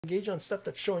engage on stuff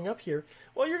that's showing up here,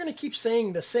 well, you're going to keep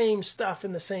saying the same stuff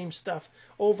and the same stuff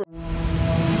over.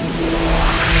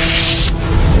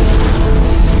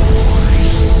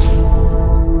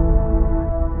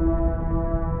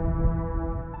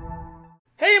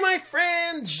 Hey, my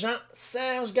friend,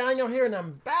 Jean-Serge Gagnon here, and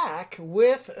I'm back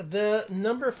with the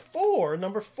number four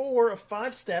of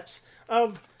 5 steps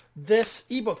of this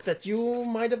ebook that you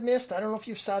might have missed. I don't know if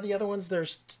you saw the other ones.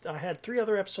 I had 3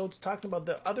 other episodes talking about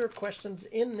the other questions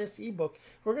in this ebook.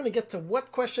 We're going to get to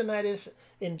what question that is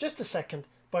in just a second,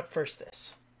 but first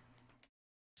this.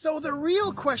 So the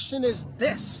real question is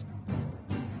this.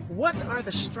 What are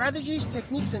the strategies,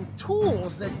 techniques, and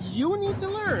tools that you need to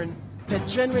learn to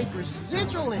generate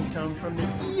residual income from the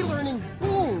e-learning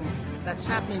boom that's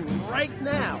happening right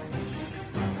now?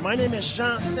 My name is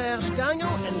Jean-Serge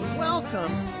Gagnon, and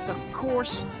welcome to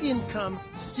Course Income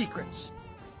Secrets.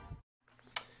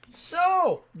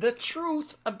 So, the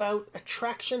truth about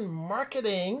attraction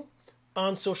marketing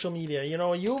on social media. You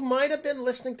know, you might have been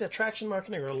listening to attraction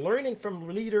marketing or learning from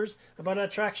leaders about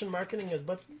attraction marketing,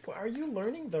 but are you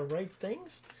learning the right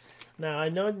things? Now, I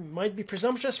know it might be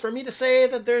presumptuous for me to say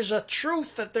that there's a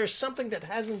truth, that there's something that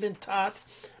hasn't been taught,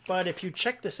 but if you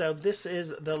check this out, this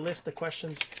is the list of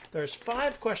questions. There's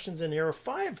 5 questions in here, or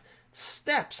 5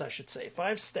 steps, I should say,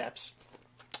 5 steps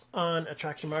on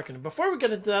attraction marketing. Before we get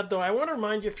into that, though, I want to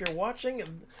remind you, if you're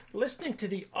watching, listening to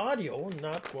the audio,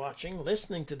 not watching,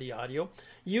 listening to the audio,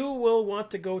 you will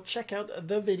want to go check out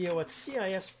the video at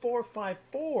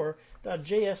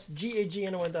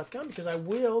cis454.jsgagnon.com, because I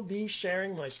will be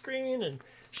sharing my screen and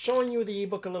showing you the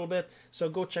ebook a little bit, so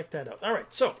go check that out. All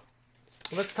right, so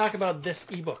let's talk about this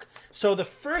ebook. So the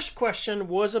first question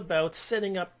was about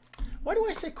setting up. Why do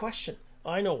I say question?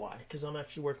 I know why, because I'm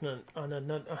actually working on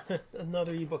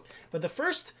another ebook. But the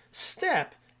first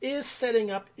step is setting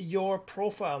up your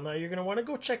profile. Now you're going to want to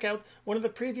go check out one of the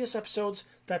previous episodes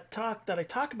that I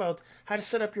talk about how to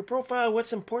set up your profile,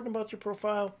 what's important about your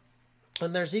profile,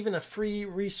 and there's even a free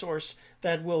resource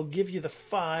that will give you the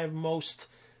 5 most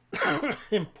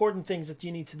important things that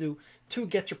you need to do to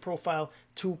get your profile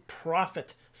to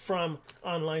profit from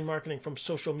online marketing, from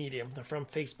social media, from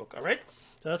Facebook. All right,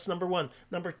 so that's number 1.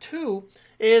 Number 2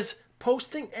 is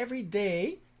posting every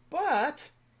day,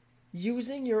 but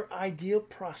using your ideal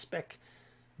prospect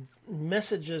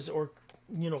messages, or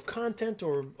content,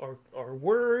 or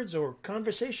words or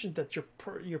conversation that your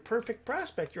perfect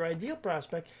prospect, your ideal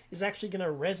prospect, is actually going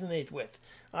to resonate with.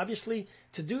 Obviously,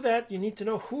 to do that, you need to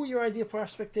know who your ideal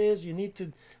prospect is. You need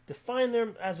to define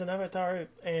them as an avatar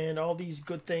and all these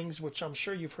good things, which I'm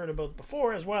sure you've heard about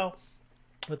before as well.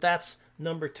 But that's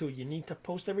number 2. You need to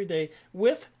post every day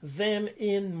with them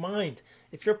in mind.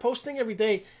 If you're posting every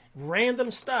day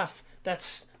random stuff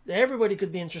that's everybody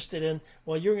could be interested in,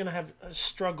 well, you're going to have a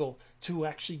struggle to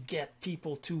actually get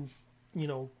people to,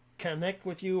 connect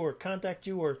with you or contact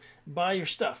you or buy your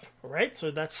stuff. All right,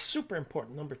 so that's super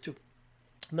important. Number 2.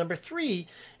 Number 3,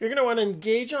 you're going to want to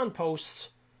engage on posts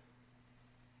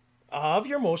of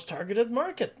your most targeted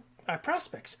market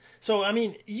prospects. So, I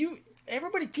mean,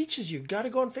 everybody teaches you, got to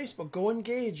go on Facebook, go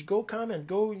engage, go comment,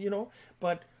 go,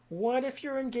 but what if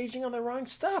you're engaging on the wrong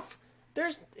stuff?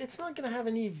 It's not going to have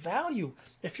any value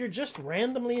if you're just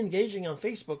randomly engaging on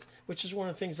Facebook, which is one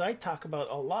of the things I talk about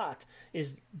a lot,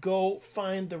 is go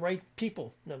find the right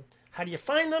people. Now, how do you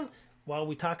find them? Well,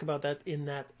 we talk about that in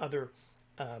that other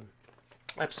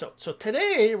episode. So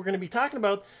today we're going to be talking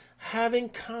about having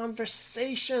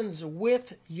conversations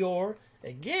with your,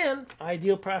 again,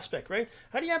 ideal prospect, right?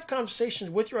 How do you have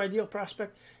conversations with your ideal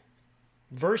prospect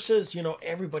versus,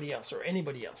 everybody else or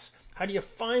anybody else? How do you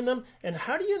find them, and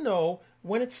how do you know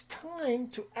when it's time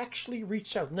to actually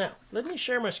reach out? Now, let me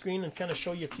share my screen and kind of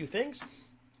show you a few things.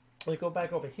 Let me go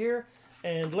back over here,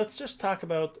 and let's just talk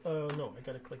about, no, I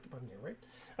got to click the button here, right?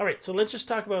 All right, so let's just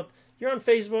talk about, you're on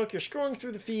Facebook, you're scrolling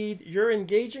through the feed, you're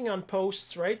engaging on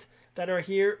posts, right, that are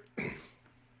here,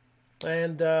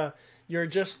 and you're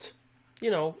just,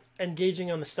 engaging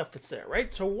on the stuff that's there,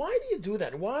 right? So why do you do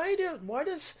that? Why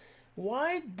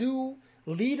do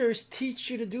leaders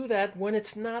teach you to do that when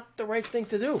it's not the right thing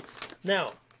to do?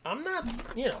 Now, I'm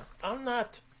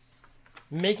not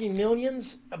making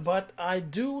millions, but I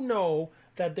do know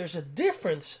that there's a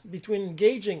difference between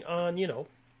engaging on,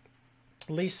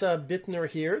 Lisa Bittner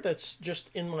here, that's just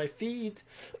in my feed,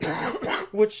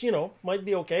 which, might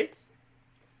be okay,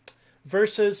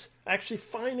 versus actually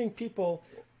finding people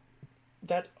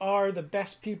that are the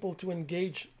best people to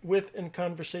engage with in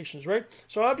conversations, right?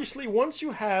 So obviously, once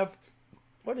you have,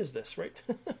 what is this, right?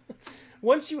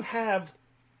 Once you have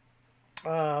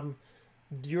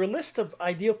your list of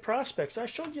ideal prospects, I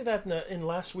showed you that in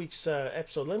last week's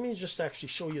episode. Let me just actually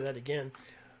show you that again.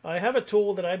 I have a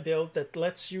tool that I built that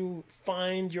lets you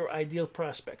find your ideal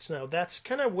prospects. Now, that's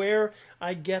kind of where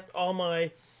I get all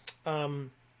my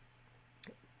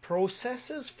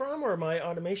processes from, or my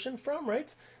automation from,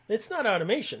 right? It's not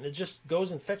automation. It just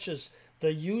goes and fetches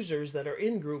the users that are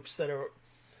in groups that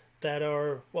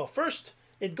are well, first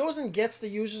it goes and gets the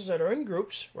users that are in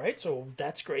groups, right? So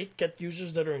that's great. Get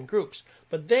users that are in groups.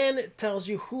 But then it tells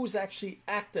you who's actually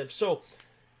active. So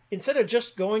instead of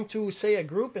just going to, say, a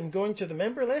group and going to the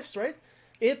member list, right?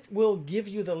 It will give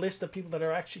you the list of people that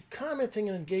are actually commenting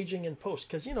and engaging in posts.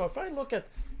 Because, if I look at,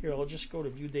 here, I'll just go to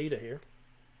view data here.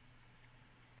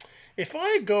 If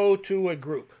I go to a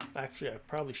group, actually, I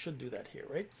probably should do that here,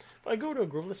 right? If I go to a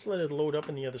group, let's let it load up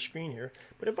in the other screen here.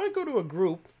 But if I go to a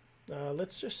group,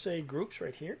 let's just say groups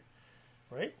right here,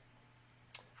 right?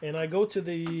 And I go to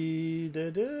the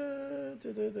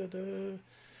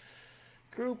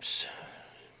groups.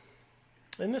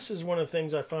 And this is one of the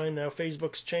things I find now.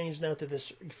 Facebook's changed now to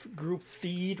this group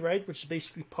feed, right? Which is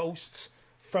basically posts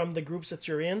from the groups that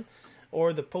you're in,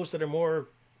 or the posts that are more,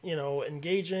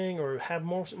 engaging or have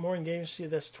more engagement. See,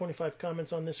 that's 25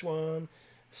 comments on this one,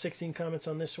 16 comments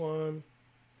on this one,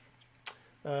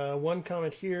 one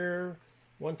comment here,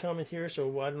 one comment here.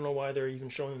 So I don't know why they're even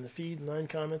showing in the feed, 9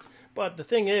 comments. But the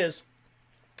thing is,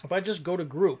 if I just go to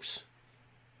groups,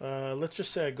 let's just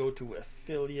say I go to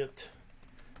affiliate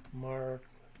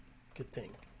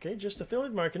marketing. Okay, just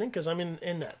affiliate marketing, because I'm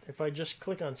in that. If I just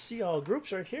click on see all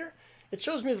groups right here, it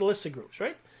shows me the list of groups,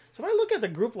 right? So if I look at the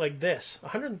group like this,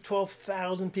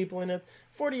 112,000 people in it,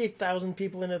 48,000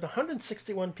 people in it,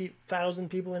 161,000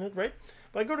 people in it, right?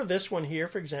 If I go to this one here,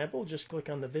 for example, just click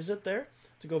on the visit there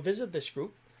to go visit this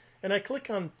group, and I click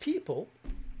on people,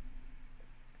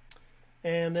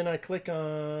 and then I click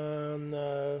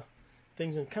on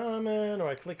things in common, or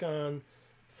I click on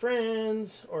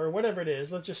friends, or whatever it is.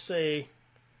 Let's just say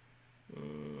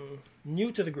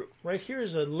new to the group. Right here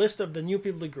is a list of the new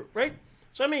people to the group, right?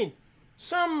 So I mean,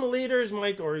 some leaders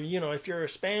might, or if you're a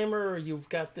spammer, or you've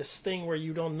got this thing where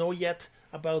you don't know yet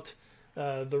about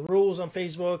the rules on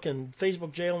Facebook and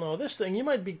Facebook jail and all this thing, you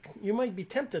might be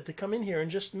tempted to come in here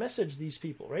and just message these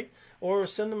people, right? Or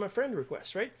send them a friend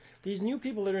request, right? These new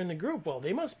people that are in the group, well,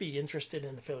 they must be interested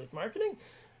in affiliate marketing.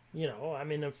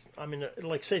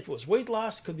 Like, say it was weight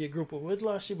loss, it could be a group of weight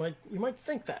loss. You might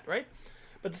think that, right?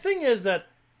 But the thing is that,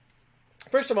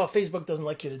 first of all, Facebook doesn't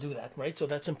like you to do that, right? So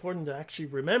that's important to actually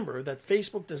remember, that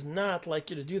Facebook does not like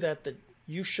you to do that, that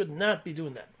you should not be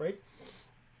doing that, right?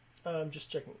 I'm just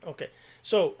checking. Okay.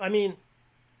 So,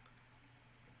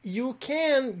 you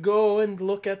can go and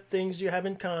look at things you have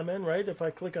in common, right? If I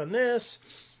click on this,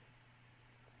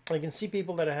 I can see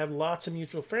people that I have lots of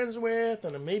mutual friends with,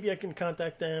 and maybe I can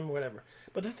contact them, whatever.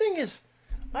 But the thing is,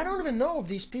 I don't even know if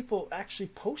these people actually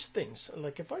post things.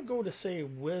 Like if I go to, say,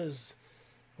 Wise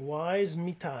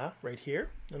Mita right here,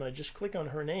 and I just click on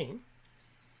her name,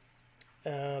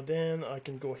 then I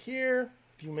can go here,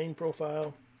 view main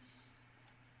profile.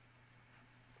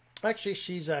 Actually,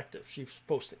 she's active. She's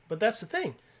posting. But that's the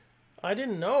thing. I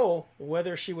didn't know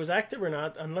whether she was active or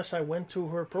not unless I went to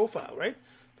her profile, right?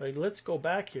 But let's go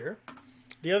back here.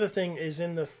 The other thing is,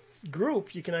 in the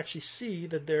group, you can actually see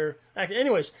that they're active.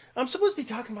 Anyways, I'm supposed to be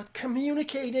talking about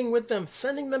communicating with them,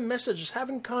 sending them messages,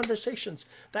 having conversations.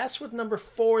 That's what number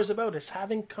 4 is about, is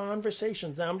having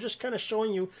conversations. Now, I'm just kind of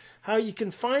showing you how you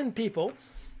can find people.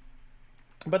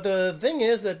 But the thing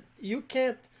is that you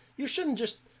shouldn't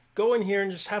just go in here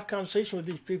and just have conversation with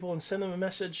these people and send them a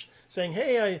message saying,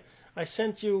 hey, I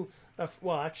sent you,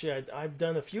 well, actually, I've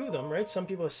done a few of them, right? Some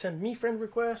people have sent me friend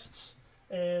requests,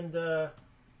 and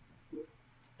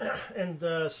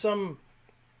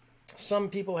some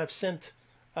people have sent,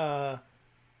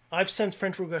 I've sent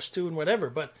friend requests to, and whatever.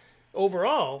 But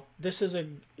overall, this is a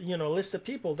list of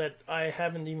people that I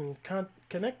haven't even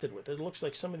connected with. It looks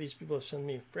like some of these people have sent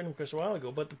me friend requests a while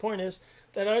ago. But the point is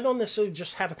that I don't necessarily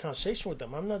just have a conversation with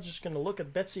them. I'm not just going to look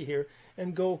at Betsy here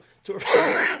and go to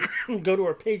her go to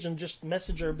her page and just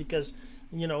message her because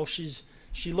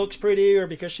she looks pretty, or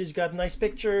because she's got nice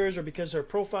pictures, or because her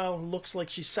profile looks like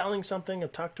she's selling something,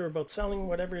 and talk to her about selling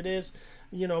whatever it is.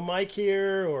 Mike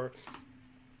here,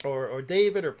 or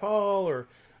David, or Paul,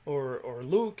 or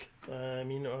Luke,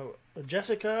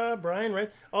 Jessica, Brian,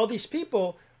 right? All these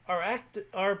people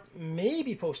are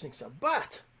maybe posting stuff.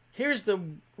 But here's the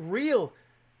real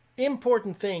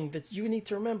important thing that you need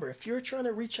to remember. If you're trying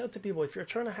to reach out to people, if you're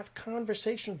trying to have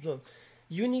conversations with them,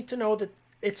 you need to know that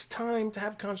it's time to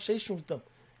have conversations with them.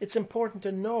 It's important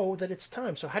to know that it's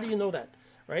time. So how do you know that,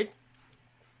 right?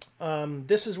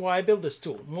 This is why I built this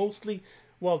tool. Mostly,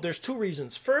 well, there's 2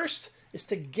 reasons. First is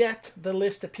to get the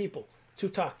list of people. to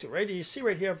talk to, right? You see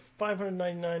right here,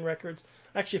 599 records.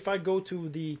 Actually, if I go to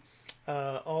the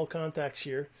all contacts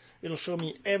here, it'll show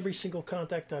me every single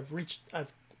contact I've reached,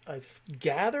 I've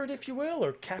gathered, if you will,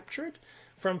 or captured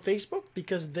from Facebook,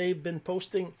 because they've been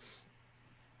posting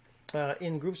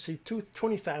in groups. See,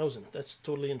 20,000. That's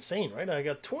totally insane, right? I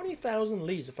got 20,000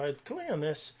 leads. If I click on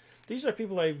this, these are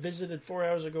people I visited 4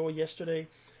 hours ago yesterday.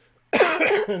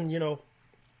 And, you know,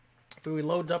 if we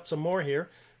load up some more here,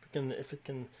 if it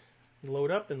can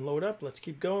load up and load up, let's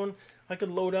keep going. I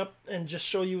could load up and just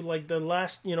show you like the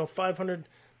last, 500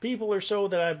 people or so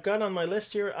that I've got on my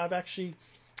list here. I've actually,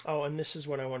 oh, and this is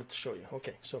what I wanted to show you.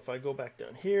 Okay, so if I go back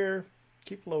down here,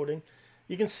 keep loading,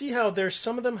 you can see how there's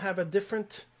some of them have a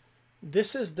different,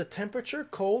 this is the temperature,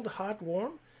 cold, hot,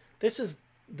 warm. This is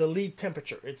the lead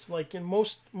temperature. It's like in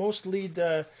most lead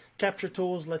capture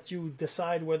tools let you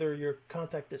decide whether your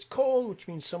contact is cold, which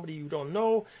means somebody you don't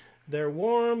know. They're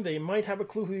warm, they might have a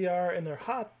clue who you are, and they're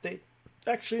hot, they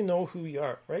actually know who you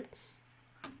are, right?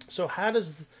 So how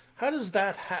does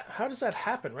that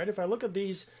happen, right? If I look at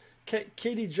these,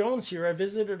 Katie Jones here, I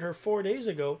visited her 4 days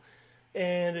ago,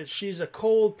 and she's a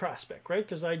cold prospect, right?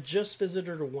 Because I just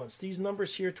visited her once. These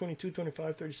numbers here, 22,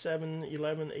 25, 37,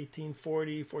 11, 18,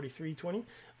 40, 43, 20,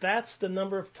 that's the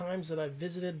number of times that I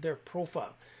visited their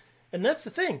profile. And that's the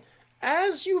thing.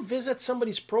 As you visit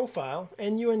somebody's profile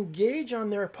and you engage on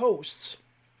their posts,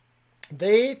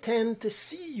 they tend to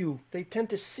see you. They tend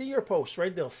to see your posts,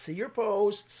 right? They'll see your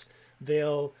posts.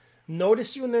 They'll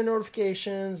notice you in their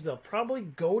notifications. They'll probably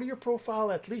go to your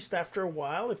profile at least after a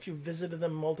while if you visited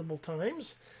them multiple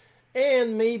times.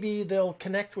 And maybe they'll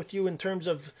connect with you in terms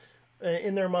of,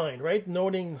 in their mind, right?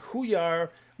 Noting who you are,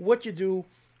 what you do,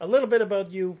 a little bit about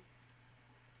you.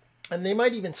 And they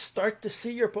might even start to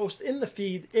see your posts in the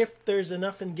feed if there's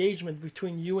enough engagement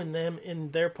between you and them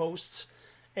in their posts,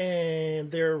 and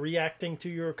they're reacting to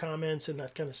your comments and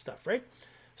that kind of stuff, right?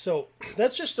 So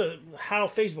that's just how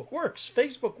Facebook works.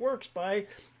 Facebook works by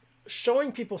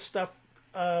showing people stuff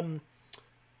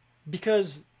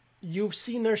because you've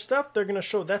seen their stuff. They're going to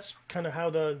show. That's kind of how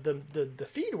the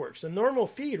feed works. The normal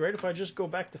feed, right? If I just go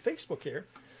back to Facebook here,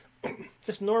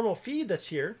 this normal feed that's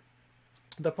here,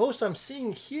 the posts I'm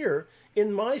seeing here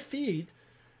in my feed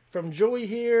from Joey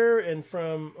here and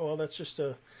from, well, that's just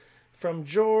from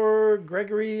George,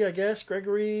 Gregory, I guess,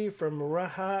 Gregory, from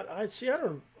Rahat, I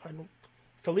don't,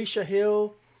 Felicia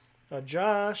Hill,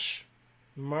 Josh,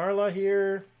 Marla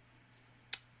here,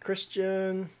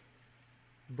 Christian,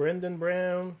 Brendan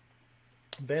Brown,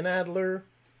 Ben Adler,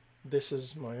 this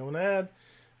is my own ad,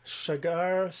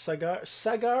 Sagar,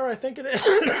 I think it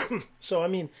is. So, I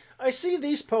mean, I see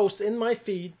these posts in my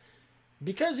feed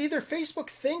because either Facebook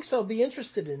thinks I'll be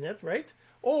interested in it, right?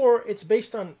 Or it's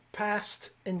based on past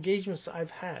engagements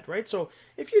I've had, right? So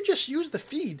if you just use the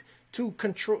feed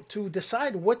to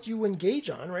decide what you engage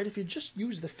on, right? If you just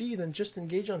use the feed and just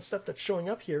engage on stuff that's showing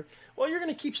up here, well, you're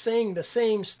going to keep saying the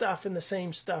same stuff and the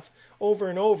same stuff over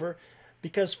and over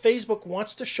because Facebook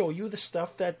wants to show you the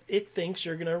stuff that it thinks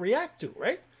you're going to react to,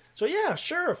 right? So yeah,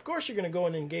 sure, of course you're going to go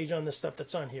and engage on the stuff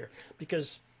that's on here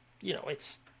because,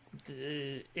 it's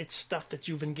stuff that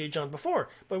you've engaged on before.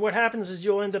 But what happens is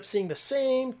you'll end up seeing the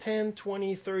same 10,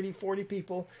 20, 30, 40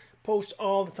 people post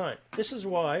all the time. This is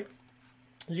why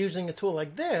using a tool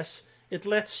like this, it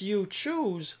lets you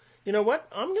choose, you know what,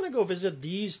 I'm going to go visit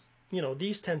these,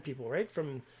 these 10 people, right?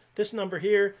 From this number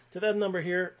here to that number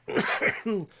here.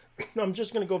 I'm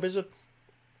just going to go visit,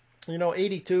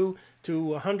 82 to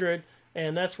 100.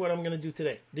 And that's what I'm going to do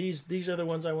today. These are the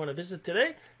ones I want to visit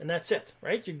today, and that's it,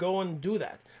 right? You go and do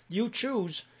that. You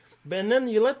choose, and then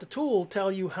you let the tool tell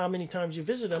you how many times you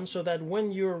visit them so that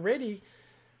when you're ready,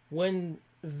 when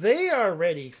they are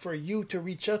ready for you to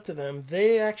reach out to them,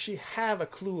 they actually have a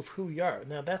clue of who you are.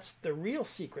 Now, that's the real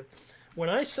secret. When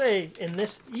I say in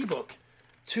this ebook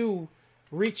to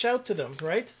reach out to them,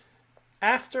 right?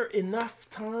 After enough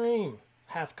time,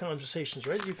 have conversations,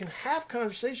 right? You can have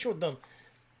conversation with them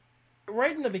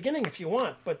right in the beginning if you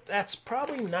want, but that's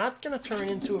probably not going to turn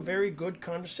into a very good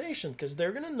conversation because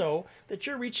they're going to know that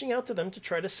you're reaching out to them to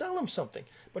try to sell them something.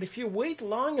 But if you wait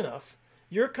long enough,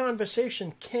 your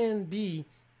conversation can be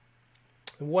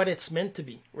what it's meant to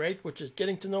be, right? Which is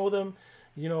getting to know them,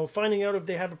 finding out if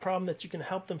they have a problem that you can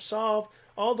help them solve,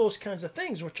 all those kinds of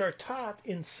things which are taught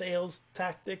in sales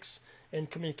tactics and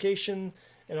communication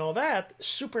and all that.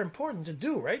 Super important to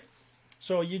do, right?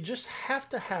 So you just have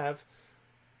to have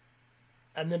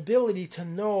an ability to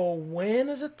know when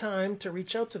is it time to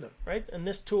reach out to them, right? And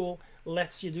this tool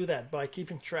lets you do that by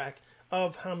keeping track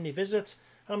of how many visits,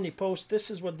 how many posts. This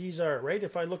is what these are, right?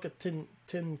 If I look at Tin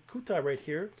Kuta right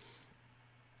here,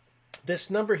 this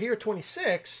number here,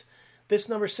 26, this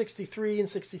number 63 and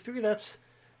 63, that's,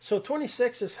 so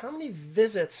 26 is how many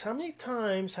visits, how many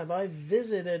times have I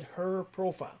visited her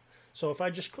profile. So if I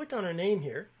just click on her name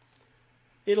here,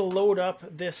 it'll load up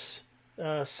this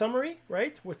summary,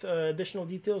 right, with additional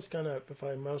details. Kind of, if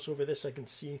I mouse over this, I can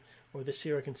see, or this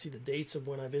here, I can see the dates of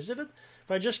when I visited.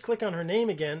 If I just click on her name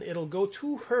again, it'll go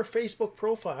to her Facebook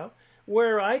profile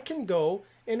where I can go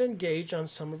and engage on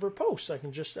some of her posts. I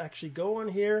can just actually go on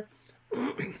here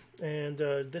and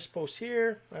this post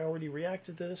here, I already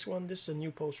reacted to this one. This is a new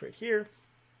post right here.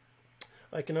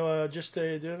 I can just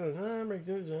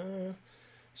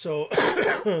so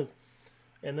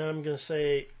and then I'm going to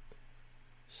say,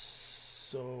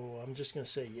 so I'm just going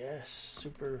to say, yes,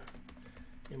 super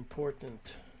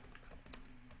important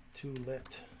to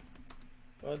let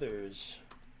others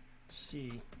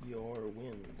see your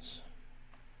wins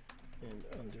and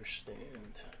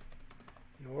understand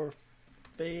your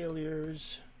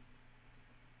failures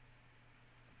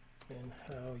and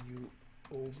how you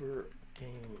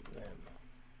overcame them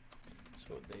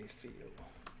so they feel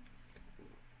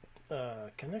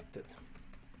connected,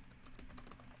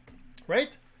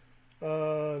 right?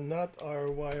 Not our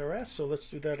YRS, so let's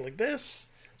do that like this.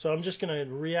 So I'm just gonna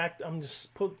react, I'm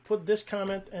just put this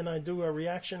comment and I do a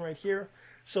reaction right here.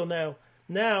 So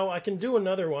now I can do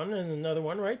another one and another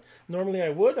one, right? Normally I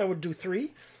would do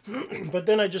 3, but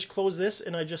then I just close this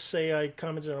and I just say I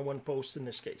commented on one post in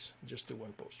this case. Just do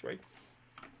one post, right?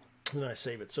 And I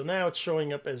save it. So now it's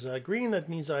showing up as green. That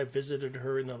means I visited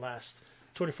her in the last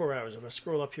 24 hours. If I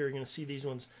scroll up here, you're going to see these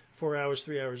ones 4 hours,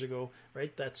 3 hours ago,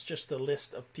 right? That's just the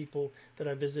list of people that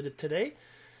I visited today.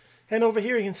 And over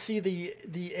here you can see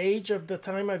the age of the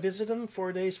time I visited them,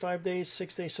 4 days, 5 days,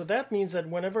 6 days. So that means that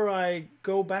whenever I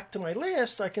go back to my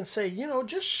list, I can say, you know,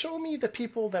 just show me the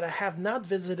people that I have not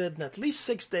visited in at least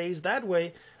 6 days. That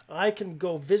way I can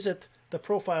go visit the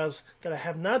profiles that I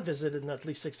have not visited in at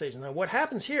least 6 days. Now what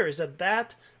happens here is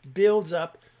that builds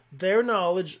up their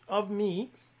knowledge of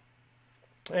me.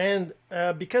 And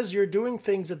because you're doing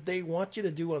things that they want you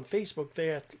to do on Facebook,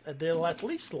 they'll at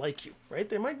least like you, right?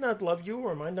 They might not love you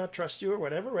or might not trust you or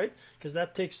whatever, right? Because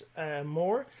that takes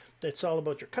more. It's all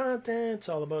about your content. It's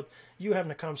all about you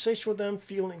having a conversation with them,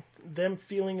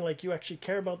 feeling like you actually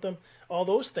care about them, all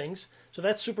those things. So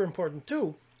that's super important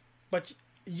too. But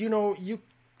you know,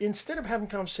 instead of having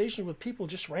conversations with people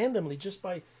just randomly, just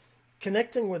by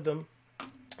connecting with them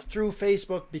through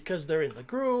Facebook because they're in the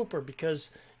group or because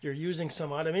you're using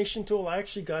some automation tool. I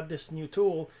actually got this new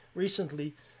tool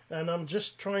recently and I'm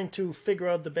just trying to figure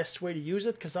out the best way to use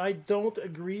it because I don't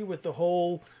agree with the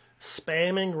whole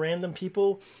spamming random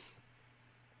people.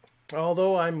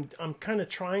 Although I'm kind of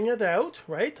trying it out,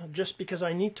 right? Just because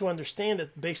I need to understand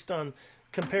it based on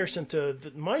comparison to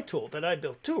my tool that I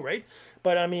built too, right?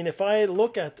 But I mean, if I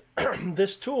look at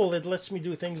this tool, it lets me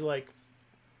do things like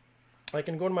I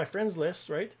can go to my friends list,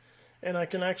 right? And I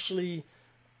can actually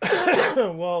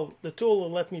well, the tool will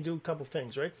let me do a couple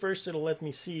things, right? First, it'll let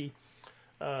me see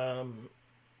that's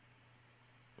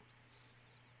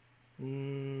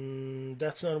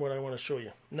not what I want to show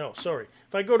you. No, sorry.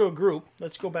 If I go to a group,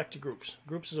 let's go back to groups.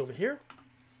 Groups is over here.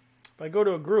 If I go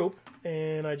to a group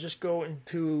and I just go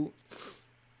into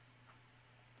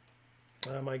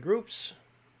my groups,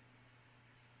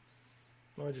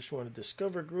 I just want to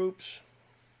discover groups.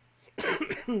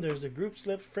 There's the groups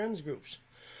left, friends groups.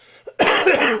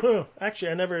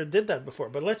 Actually, I never did that before,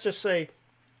 but let's just say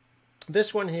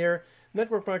this one here,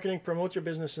 network marketing, promote your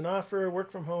business and offer,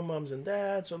 work from home, moms and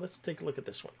dads. So let's take a look at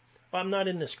this one. Oh, I'm not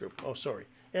in this group. Oh, sorry.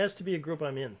 It has to be a group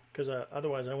I'm in because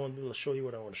otherwise I won't be able to show you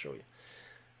what I want to show you.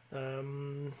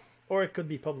 Or it could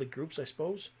be public groups, I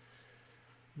suppose.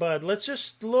 But let's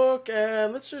just look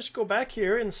at, let's just go back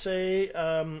here and say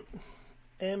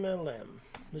MLM.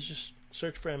 Let's just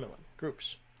search for MLM,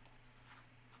 groups.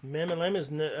 MLM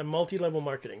is multi-level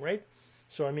marketing, right?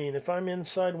 So, I mean, if I'm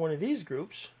inside one of these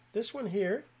groups, this one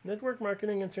here, network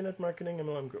marketing, internet marketing,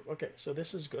 MLM group. Okay, so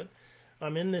this is good.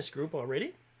 I'm in this group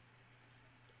already.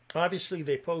 Obviously,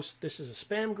 they post, this is a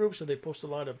spam group, so they post a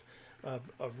lot of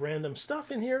random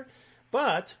stuff in here.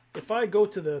 But if I go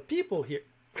to the people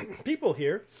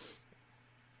here,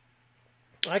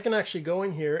 I can actually go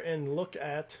in here and look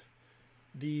at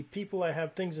the people I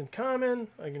have things in common.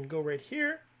 I can go right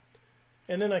here.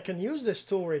 And then I can use this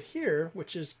tool right here,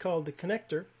 which is called the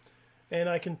connector. And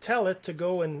I can tell it to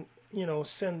go and, you know,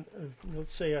 send,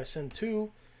 let's say I send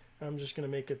 2. I'm just going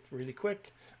to make it really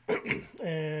quick.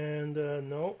 And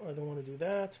no, I don't want to do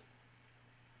that.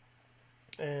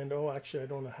 And oh, actually, I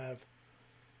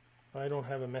don't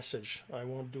have a message. I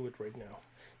won't do it right now.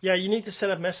 Yeah, you need to set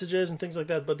up messages and things like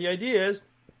that. But the idea is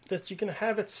that you can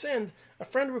have it send a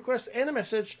friend request and a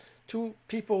message to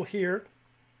people here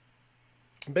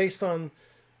based on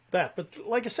that. But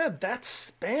like I said,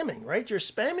 that's spamming, right? You're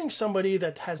spamming somebody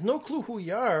that has no clue who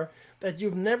you are, that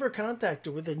you've never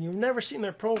contacted with, and you've never seen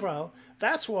their profile.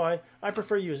 That's why I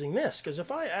prefer using this, because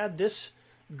if I add this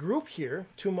group here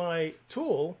to my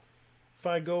tool, if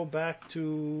I go back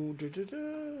to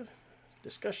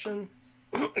discussion,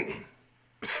 if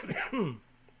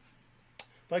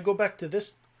I go back to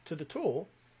this, to the tool,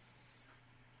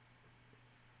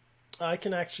 I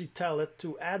can actually tell it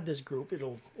to add this group.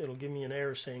 It'll give me an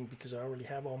error saying because I already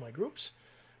have all my groups,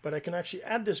 but I can actually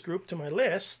add this group to my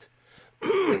list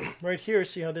right here.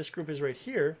 See how this group is right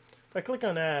here. If I click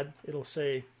on add, it'll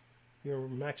say your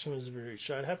maximum is reached.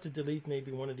 So I'd have to delete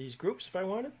maybe one of these groups if I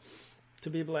wanted to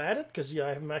be able to add it, because yeah, I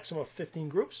have a maximum of 15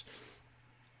 groups.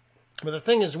 But the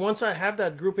thing is, once I have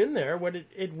that group in there, what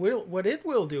it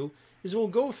will do is it will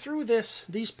go through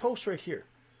these posts right here,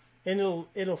 and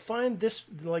it'll find this,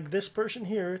 like this person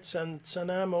here. It's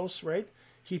Sanamos, right?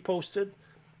 He posted,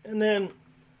 and then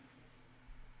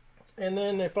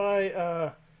if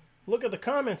I look at the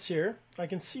comments here, I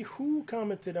can see who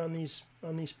commented on these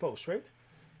posts, right?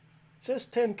 It says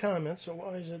 10 comments, so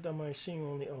why is it am I seeing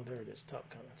only, oh, there it is, top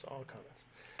comments, all comments.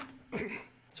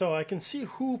 So I can see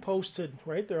who posted,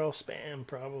 right? They're all spam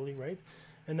probably, right?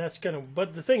 And that's kind of,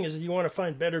 but the thing is you want to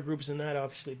find better groups than that,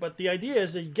 obviously. But the idea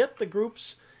is that you get the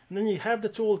groups, and then you have the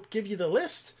tool give you the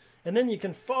list, and then you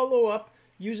can follow up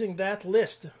using that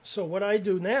list. So what I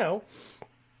do now,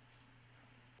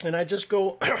 and I just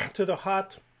go to the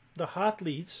hot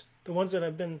leads, the ones that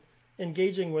I've been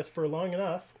engaging with for long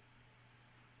enough,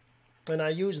 and I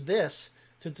use this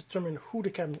to determine who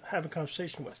to have a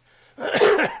conversation with.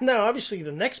 Now, obviously,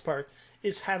 the next part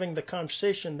is having the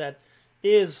conversation that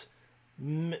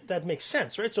makes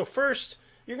sense, right? So first,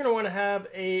 you're going to want to have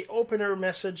a opener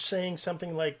message saying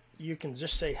something like, you can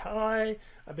just say, hi,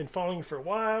 I've been following you for a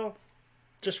while,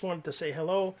 just wanted to say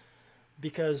hello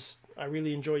because I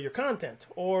really enjoy your content.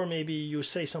 Or maybe you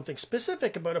say something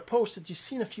specific about a post that you've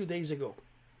seen a few days ago.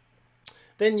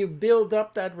 Then you build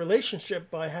up that relationship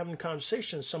by having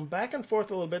conversations, some back and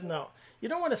forth a little bit. Now, you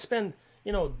don't want to spend,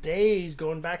 days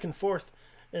going back and forth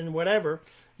and whatever.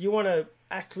 You want to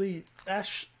actually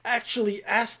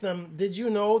ask them, did you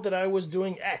know that I was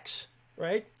doing X,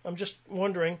 right? I'm just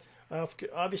wondering,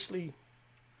 obviously,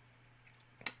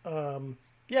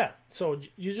 yeah, so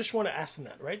you just want to ask them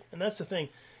that, right? And that's the thing.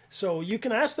 So you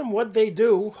can ask them what they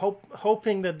do,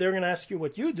 hoping that they're going to ask you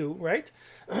what you do, right?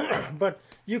 But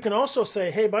you can also say,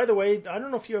 hey, by the way, I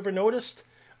don't know if you ever noticed,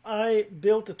 I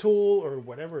built a tool or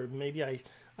whatever. Maybe I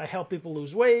help people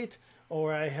lose weight,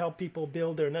 or I help people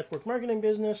build their network marketing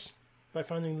business by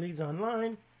finding leads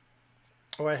online,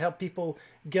 or I help people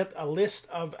get a list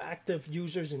of active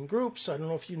users in groups. I don't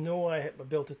know if you know I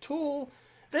built a tool.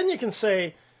 Then you can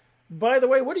say, by the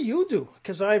way, what do you do?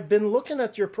 Because I've been looking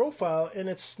at your profile and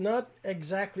it's not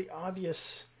exactly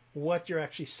obvious what you're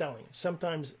actually selling.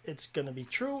 Sometimes it's going to be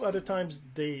true. Other times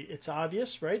it's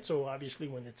obvious, right? So obviously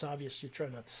when it's obvious, you try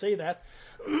not to say that.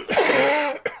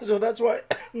 So that's why,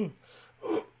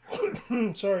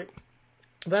 sorry.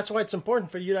 That's why it's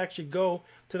important for you to actually go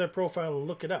to their profile and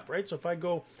look it up, right? So if I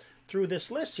go through this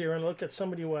list here and look at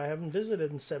somebody who I haven't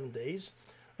visited in 7 days,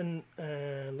 and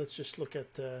let's just look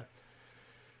at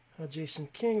Jason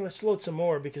King. Let's load some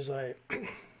more because I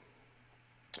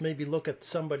maybe look at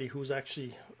somebody who's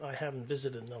actually I haven't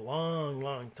visited in a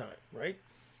long time, right?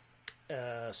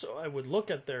 So I would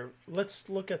look at let's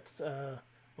look at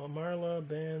Marla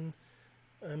Ben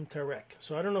Tarek.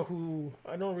 So I don't know who,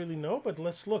 I don't really know, but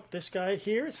let's look. This guy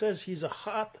here, it says he's a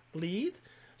hot lead.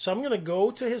 So I'm going to go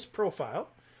to his profile.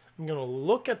 I'm going to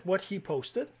look at what he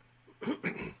posted.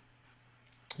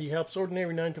 He helps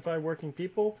ordinary 9-to-5 working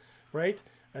people, right,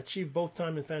 achieve both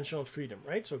time and financial freedom,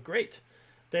 right? So great.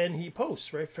 Then he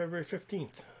posts, right, February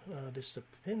 15th. This is a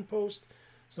pin post.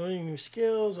 So learning new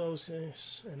skills,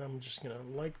 and I'm just going to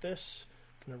like this.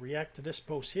 I'm going to react to this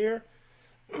post here.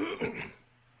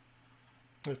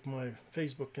 If my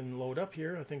Facebook can load up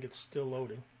here, I think it's still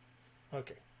loading.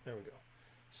 Okay, there we go.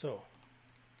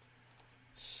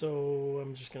 So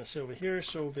I'm just going to say over here,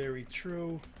 so very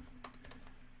true.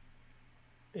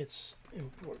 It's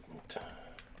important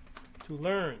to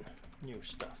learn new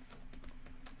stuff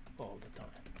all the time,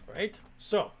 right?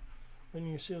 So when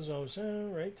you see those,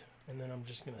 right? And then I'm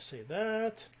just going to say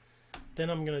that. Then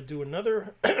I'm going to do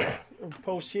another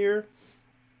post here.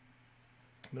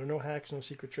 There are no hacks, no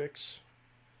secret tricks.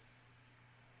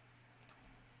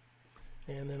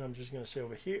 And then I'm just going to say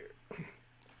over here,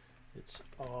 it's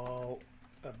all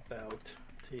about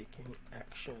taking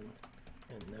action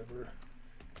and never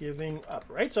giving up,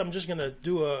 right? So I'm just going to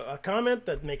do a comment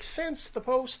that makes sense, the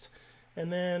post,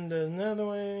 and then another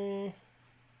way,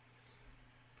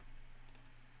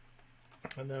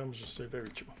 and then I'm just say very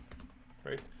true,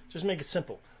 right? Just make it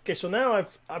simple. Okay, so now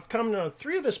I've commented on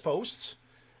 3 of his posts,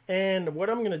 and what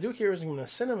I'm going to do here is I'm going to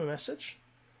send him a message.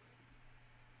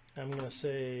 I'm going to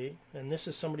say, and this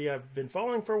is somebody I've been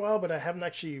following for a while, but I haven't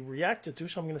actually reacted to,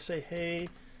 so I'm going to say, hey,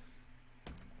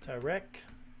 Tarek,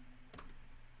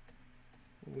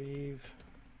 we've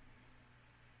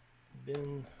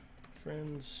been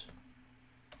friends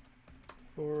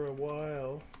for a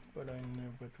while, but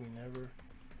we never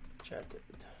chatted.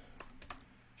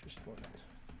 Just a moment.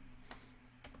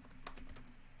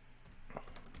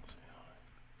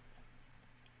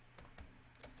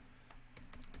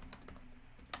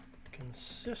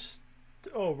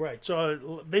 Oh, right.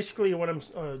 So basically what I'm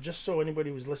just so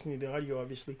anybody who's listening to the audio,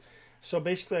 obviously, so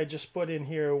basically I just put in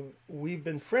here, we've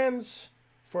been friends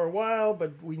for a while,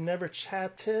 but we never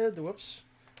chatted. Whoops,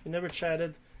 we never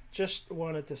chatted. Just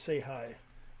wanted to say hi.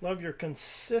 Love your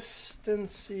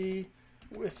consistency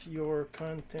with your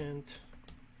content.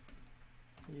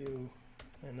 And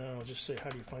then I'll just say, how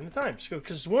do you find the time?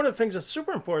 Because one of the things that's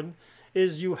super important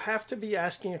is you have to be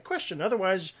asking a question.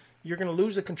 Otherwise, you're going to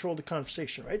lose the control of the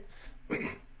conversation, right?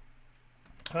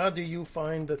 How do you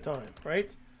find the time,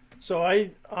 right? So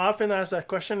I often ask that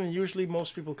question, and usually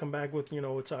most people come back with,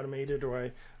 it's automated, or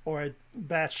I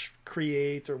batch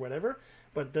create or whatever.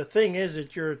 But the thing is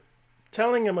that you're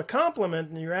telling them a compliment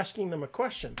and you're asking them a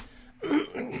question.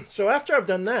 So after I've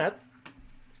done that,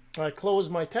 I close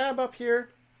my tab up here,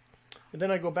 and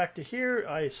then I go back to here.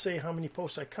 I say how many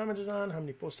posts I commented on, how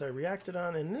many posts I reacted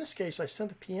on. In this case, I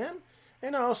sent a PM.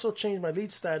 And I also changed my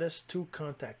lead status to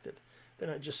contacted.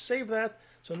 Then I just save that.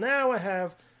 So now I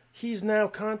have, he's now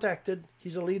contacted.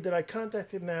 He's a lead that I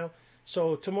contacted now.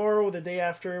 So tomorrow, the day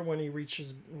after, when he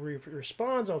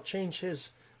responds, I'll change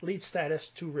his lead status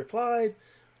to replied.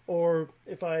 Or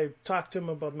if I talk to him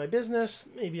about my business,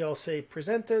 maybe I'll say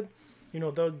presented.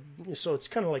 So it's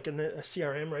kind of like a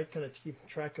CRM, right? Kind of to keep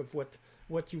track of what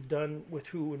you've done with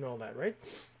who and all that, right?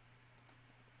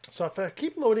 So if I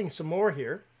keep loading some more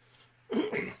here,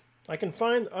 I can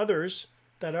find others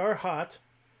that are hot.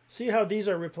 See how these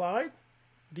are replied?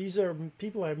 These are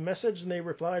people I've messaged and they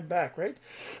replied back, right?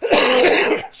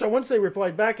 So once they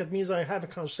replied back, it means I have a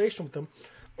conversation with them.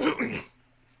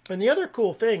 And the other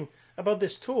cool thing about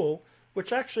this tool,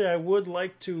 which actually I would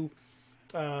like to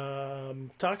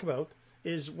talk about,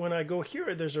 is when I go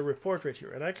here, there's a report right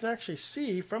here. And I can actually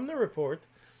see from the report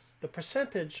the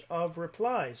percentage of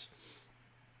replies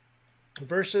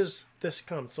versus this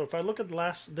comment. So if I look at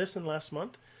this in last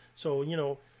month, so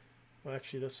well,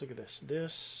 actually let's look at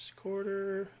this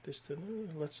quarter,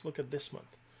 let's look at this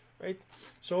month, right?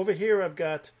 So over here I've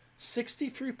got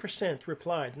 63%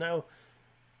 replied. Now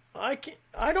I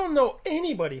don't know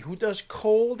anybody who does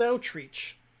cold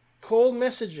outreach, cold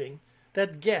messaging,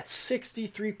 that gets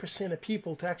 63% of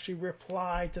people to actually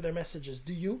reply to their messages.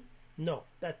 Do you? No,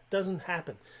 that doesn't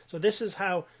happen. So this is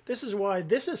why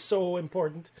this is so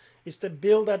important, is to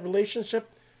build that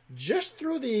relationship just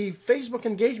through the Facebook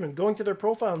engagement, going to their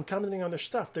profile and commenting on their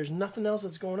stuff. There's nothing else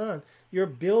that's going on. You're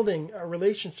building a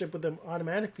relationship with them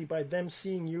automatically by them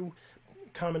seeing you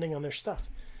commenting on their stuff.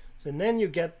 And then you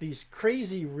get these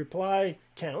crazy reply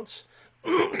counts.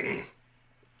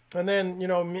 And then,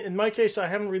 in my case, I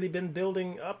haven't really been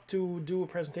building up to do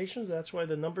presentations. That's why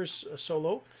the numbers are so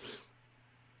low.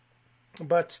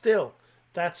 But still,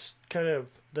 that's kind of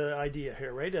the idea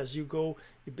here, right? As you go,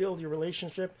 you build your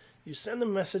relationship, you send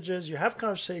them messages, you have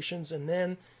conversations, and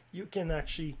then you can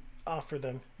actually offer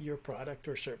them your product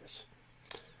or service.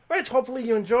 All right, hopefully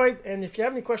you enjoyed. And if you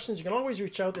have any questions, you can always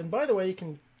reach out. And by the way, you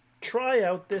can try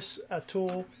out this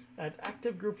tool at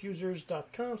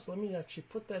activegroupusers.com. So let me actually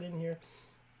put that in here.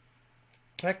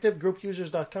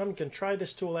 activegroupusers.com. You can try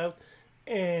this tool out,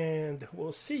 and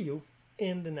we'll see you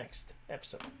in the next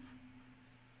episode.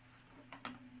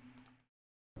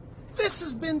 This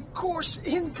has been Course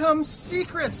Income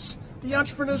Secrets, the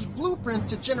entrepreneur's blueprint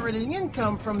to generating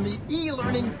income from the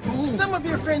e-learning boom. Some of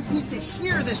your friends need to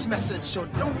hear this message, so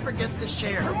don't forget to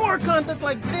share. For more content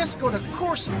like this, go to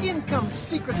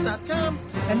CourseIncomeSecrets.com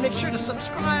and make sure to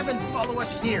subscribe and follow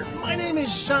us here. My name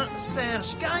is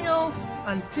Jean-Serge Gagnon.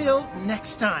 Until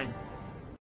next time.